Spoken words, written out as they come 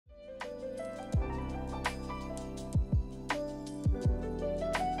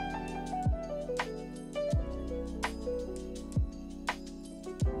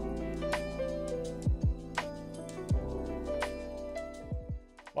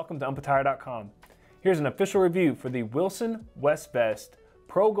Welcome to Umpire.com. Here's an official review for the Wilson West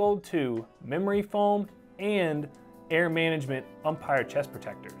Pro Gold 2 Memory Foam and Air Management Umpire Chest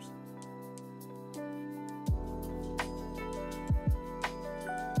Protectors.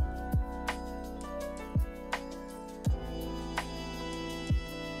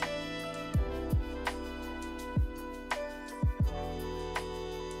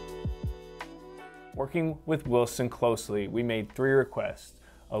 Working with Wilson closely, we made 3 requests: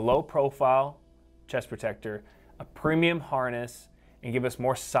 a low profile chest protector, a premium harness, and give us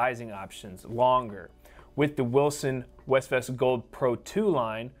more sizing options, longer. With the Wilson West Gold Pro 2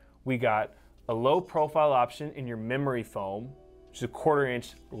 line, we got a low profile option in your memory foam, which is a 1/4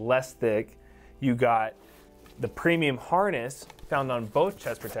 inch less thick. You got the premium harness found on both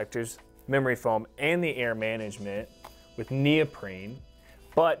chest protectors, memory foam and the air management with neoprene,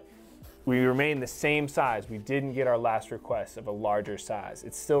 but we remain the same size. We didn't get our last request of a larger size.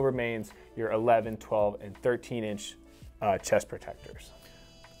 It still remains your 11, 12, and 13 inch chest protectors.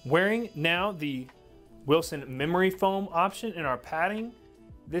 Wearing now the Wilson memory foam option in our padding.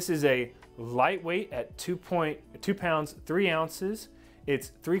 This is a lightweight at 2 pounds, 3 ounces.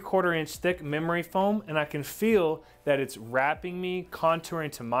 It's 3/4 inch thick memory foam, and I can feel that it's wrapping me,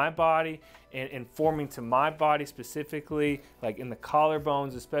 contouring to my body, and forming to my body specifically, like in the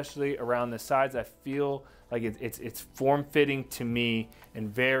collarbones, especially around the sides. I feel like it's form-fitting to me and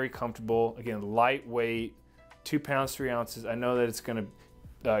very comfortable. Again, lightweight, 2 pounds, 3 ounces. I know that it's gonna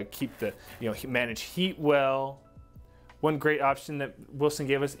keep the, manage heat well. One great option that Wilson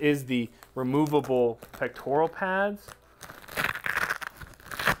gave us is the removable pectoral pads.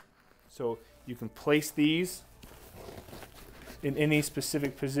 So you can place these in any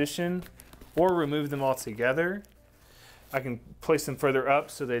specific position or remove them altogether. I can place them further up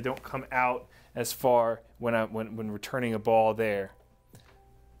so they don't come out as far when returning a ball there.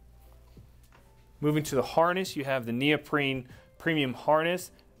 Moving to the harness, you have the neoprene premium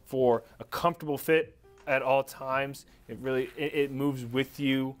harness for a comfortable fit at all times. It moves with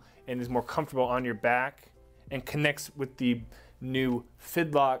you and is more comfortable on your back and connects with the new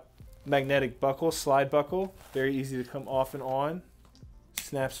FIDLOCK magnetic buckle, slide buckle. Very easy to come off and on.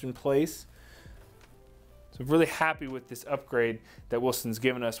 Snaps in place. So I'm really happy with this upgrade that Wilson's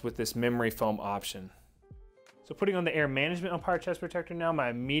given us with this memory foam option. So putting on the air management Umpire chest protector now, my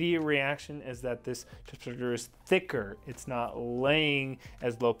immediate reaction is that this chest protector is thicker. It's not laying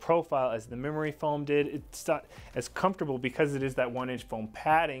as low profile as the memory foam did. It's not as comfortable because it is that 1 inch foam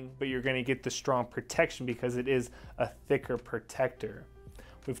padding, but you're gonna get the strong protection because it is a thicker protector.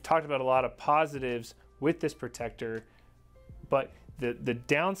 We've talked about a lot of positives with this protector, but the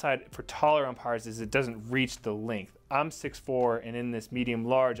downside for taller umpires is it doesn't reach the length. I'm 6'4", and in this medium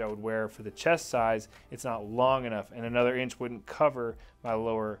large I would wear for the chest size, it's not long enough, and another inch wouldn't cover my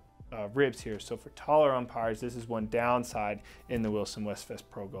lower ribs here. So for taller umpires, this is one downside in the Wilson West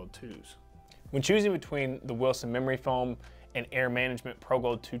Pro Gold 2s. When choosing between the Wilson Memory Foam and Air Management Pro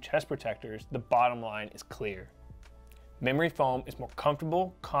Gold 2 chest protectors, the bottom line is clear. Memory foam is more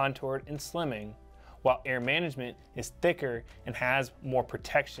comfortable, contoured, and slimming, while air management is thicker and has more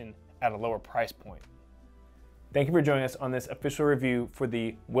protection at a lower price point. Thank you for joining us on this official review for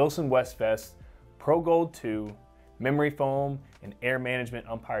the Wilson West Pro Gold 2 Memory Foam and Air Management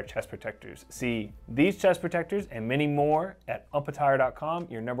Umpire Chest Protectors. See these chest protectors and many more at Umpire.com,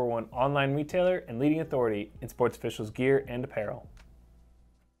 your #1 online retailer and leading authority in sports officials gear and apparel.